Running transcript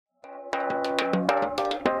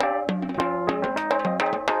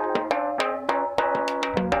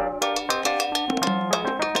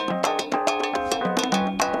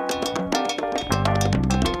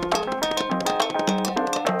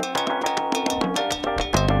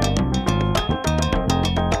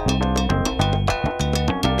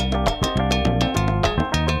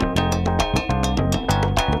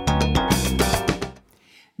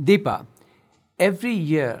Deepa, every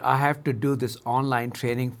year I have to do this online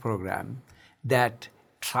training program that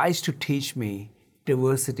tries to teach me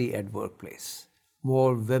diversity at workplace,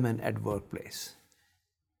 more women at workplace.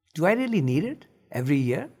 Do I really need it every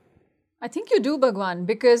year? I think you do, Bhagwan,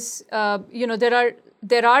 because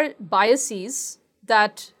there are biases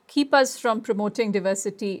that keep us from promoting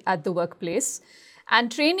diversity at the workplace. And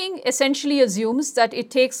training essentially assumes that it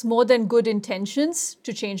takes more than good intentions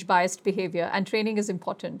to change biased behavior. And training is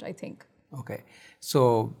important, I think. Okay.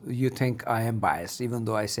 So you think I am biased, even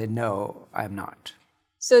though I say no, I'm not.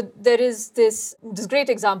 So there is this great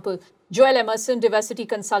example. Joelle Emerson, diversity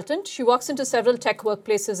consultant, she walks into several tech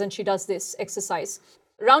workplaces and she does this exercise.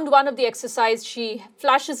 Round one of the exercise, she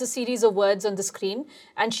flashes a series of words on the screen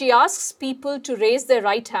and she asks people to raise their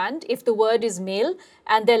right hand if the word is male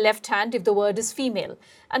and their left hand if the word is female.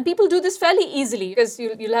 And people do this fairly easily because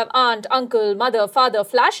you'll have aunt, uncle, mother, father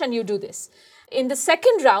flash and you do this. In the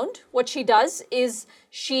second round, what she does is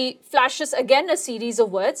she flashes again a series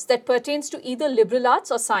of words that pertains to either liberal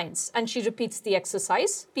arts or science. And she repeats the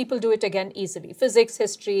exercise. People do it again easily. Physics,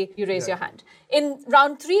 history, you raise your hand. In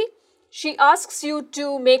round three, she asks you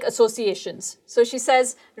to make associations. So she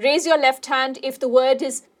says, raise your left hand if the word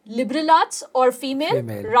is liberal arts or female.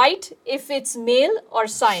 Right if it's male or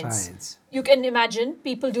science. You can imagine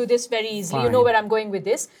people do this very easily. Fine. You know where I'm going with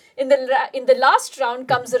this. In the last round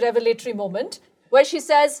comes a revelatory moment where she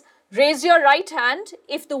says, raise your right hand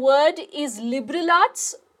if the word is liberal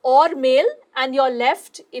arts or male and your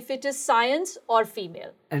left if it is science or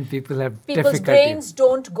female. And people's brains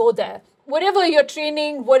don't go there. Whatever your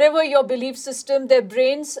training, whatever your belief system, their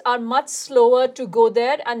brains are much slower to go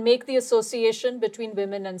there and make the association between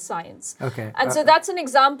women and science. Okay. And so that's an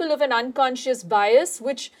example of an unconscious bias,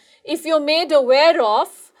 which if you're made aware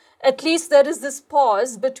of, at least there is this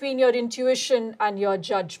pause between your intuition and your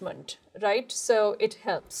judgment, right? So it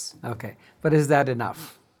helps. Okay. But is that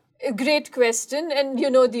enough? A great question, and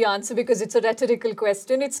you know the answer because it's a rhetorical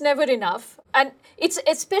question. It's never enough. And it's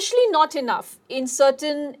especially not enough in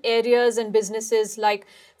certain areas and businesses. Like,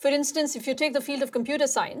 for instance, if you take the field of computer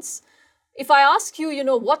science, if I ask you,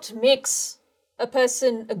 what makes a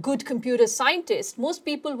person a good computer scientist, most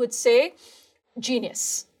people would say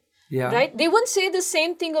genius. Yeah. Right? They wouldn't say the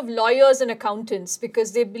same thing of lawyers and accountants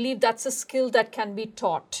because they believe that's a skill that can be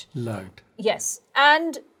taught. Learned. Yes.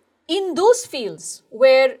 And in those fields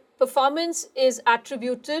where performance is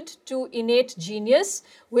attributed to innate genius,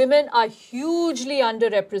 women are hugely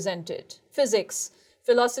underrepresented. Physics,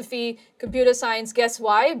 philosophy, computer science, guess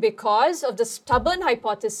why? Because of the stubborn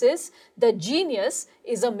hypothesis that genius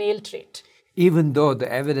is a male trait. Even though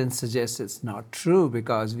the evidence suggests it's not true,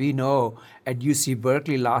 because we know at UC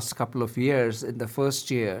Berkeley last couple of years, in the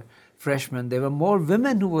first year, freshmen, there were more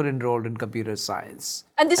women who were enrolled in computer science.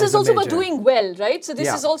 And this is also about doing well, right? So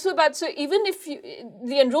this is also about, so even if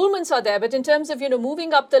the enrollments are there, but in terms of,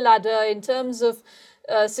 moving up the ladder, in terms of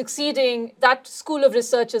succeeding, that school of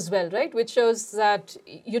research as well, right? Which shows that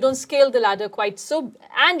you don't scale the ladder quite so,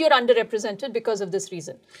 and you're underrepresented because of this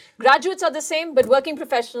reason. Graduates are the same, but working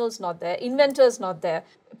professionals not there, inventors not there,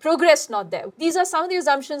 progress not there. These are some of the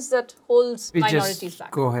assumptions that holds minorities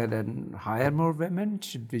back. Go ahead and hire more women?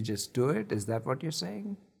 Should we just do it? Is that what you're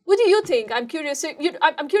saying? What do you think? I'm curious.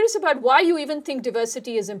 I'm curious about why you even think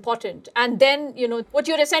diversity is important. And then, what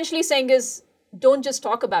you're essentially saying is don't just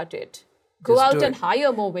talk about it. Go out and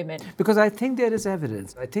hire more women. Because I think there is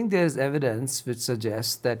evidence. I think there is evidence which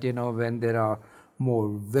suggests that, when there are more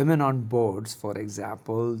women on boards, for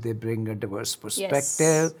example, they bring a diverse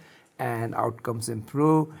perspective and outcomes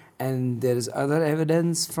improve. And there is other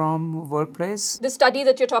evidence from workplace. The study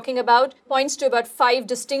that you're talking about points to about 5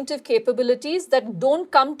 distinctive capabilities that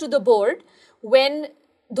don't come to the board when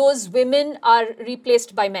those women are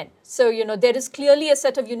replaced by men. So, there is clearly a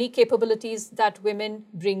set of unique capabilities that women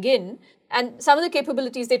bring in. And some of the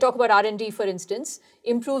capabilities, they talk about R&D, for instance,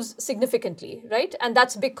 improves significantly, right? And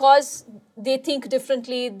that's because they think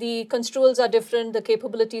differently, the construals are different, the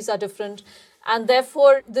capabilities are different. And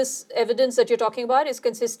therefore, this evidence that you're talking about is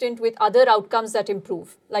consistent with other outcomes that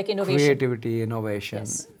improve, like innovation. Creativity, innovation,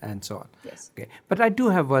 and so on. Yes. Okay. But I do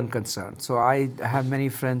have one concern. So I have many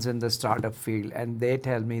friends in the startup field, and they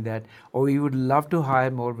tell me that, we would love to hire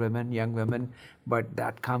more women, young women, but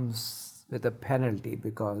that comes with a penalty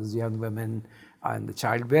because young women are in the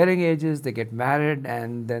childbearing ages, they get married,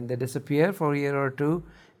 and then they disappear for a year or two,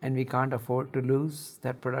 and we can't afford to lose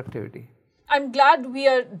that productivity. I'm glad we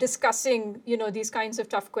are discussing, these kinds of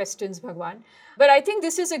tough questions, Bhagwan. But I think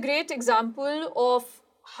this is a great example of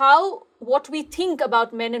how what we think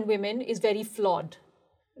about men and women is very flawed,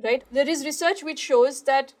 right? There is research which shows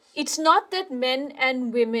that it's not that men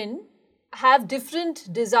and women have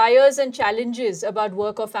different desires and challenges about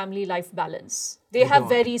work or family life balance. They have don't.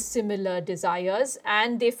 very similar desires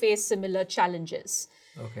and they face similar challenges.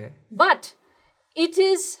 Okay. But it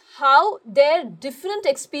is how their different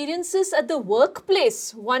experiences at the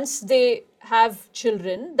workplace once they have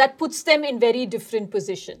children that puts them in very different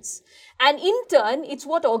positions. And in turn, it's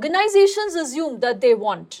what organizations assume that they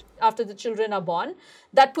want after the children are born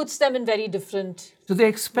that puts them in very different. So they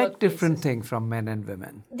expect different workplaces. things from men and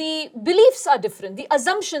women. The beliefs are different, the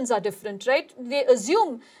assumptions are different, right? They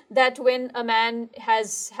assume that when a man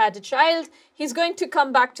has had a child, he's going to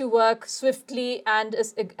come back to work swiftly and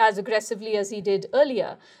as aggressively as he did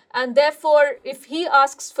earlier. And therefore, if he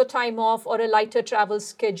asks for time off or a lighter travel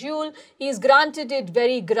schedule, he is granted it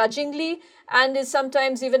very grudgingly and is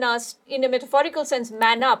sometimes even asked, in a metaphorical sense,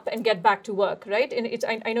 man up and get back to work, right? And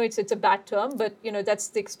I know it's a bad term, but that's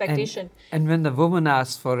the expectation. And when the woman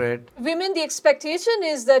asks for it, Women, the expectation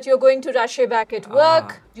is that you're going to rush back at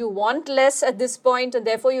work. You want less at this point, and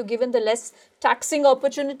therefore you're given the less taxing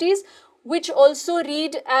opportunities, which also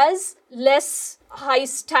read as less high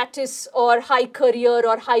status or high career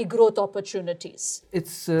or high growth opportunities.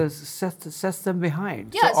 it's sets them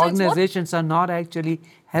behind. Yeah, so so it's what- organizations are not actually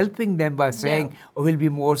helping them by saying, oh, we'll be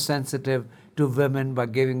more sensitive to women by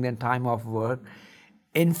giving them time off work.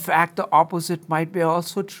 In fact, the opposite might be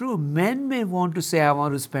also true. Men may want to say, I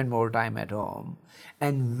want to spend more time at home.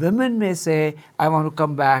 And women may say, I want to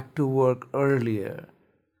come back to work earlier.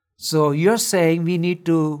 So you're saying we need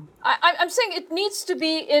to... I'm saying it needs to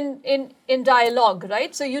be in dialogue,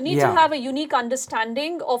 right? So you need to Yeah. have a unique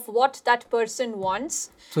understanding of what that person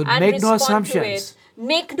wants So and make no respond to assumptions. it.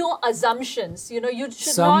 Make no assumptions. You should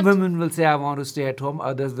Some not. women will say, I want to stay at home.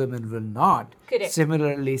 Others women will not. Correct.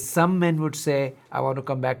 Similarly, some men would say, I want to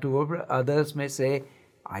come back to work. Others may say,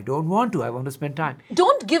 I don't want to. I want to spend time.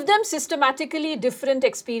 Don't give them systematically different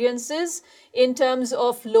experiences in terms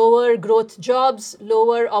of lower growth jobs,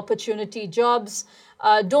 lower opportunity jobs.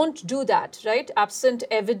 Don't do that, right? Absent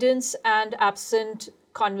evidence and absent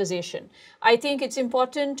conversation. I think it's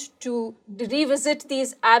important to revisit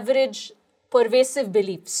these average pervasive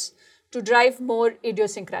beliefs to drive more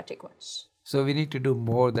idiosyncratic ones. So we need to do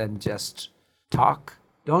more than just talk.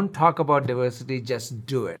 Don't talk about diversity, just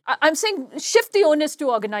do it. I'm saying shift the onus to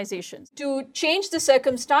organizations to change the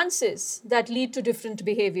circumstances that lead to different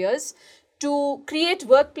behaviors, to create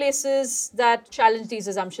workplaces that challenge these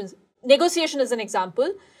assumptions. Negotiation is an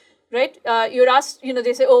example, right? You're asked,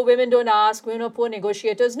 they say, oh, women don't ask, women are poor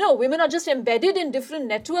negotiators. No, women are just embedded in different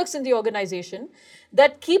networks in the organization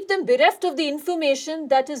that keep them bereft of the information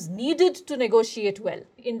that is needed to negotiate well.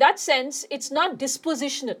 In that sense, it's not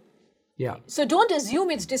dispositional. Yeah. So don't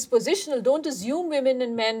assume it's dispositional. Don't assume women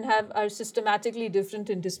and men are systematically different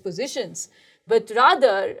in dispositions, but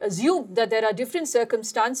rather assume that there are different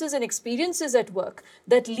circumstances and experiences at work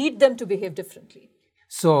that lead them to behave differently.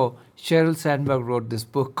 So Sheryl Sandberg wrote this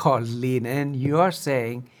book called Lean In. You are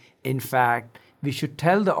saying, in fact, we should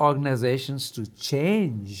tell the organizations to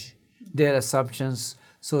change their assumptions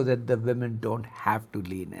so that the women don't have to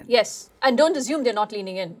lean in. Yes, and don't assume they're not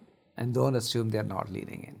leaning in. And don't assume they're not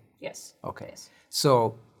leaning in. Yes. Okay. Yes.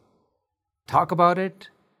 So talk about it,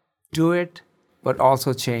 do it, but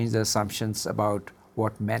also change the assumptions about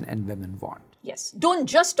what men and women want. Yes. Don't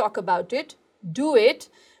just talk about it, do it,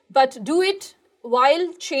 but do it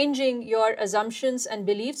while changing your assumptions and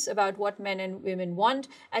beliefs about what men and women want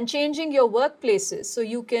and changing your workplaces so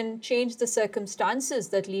you can change the circumstances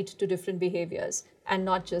that lead to different behaviors and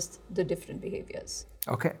not just the different behaviors.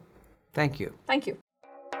 Okay. Thank you. Thank you.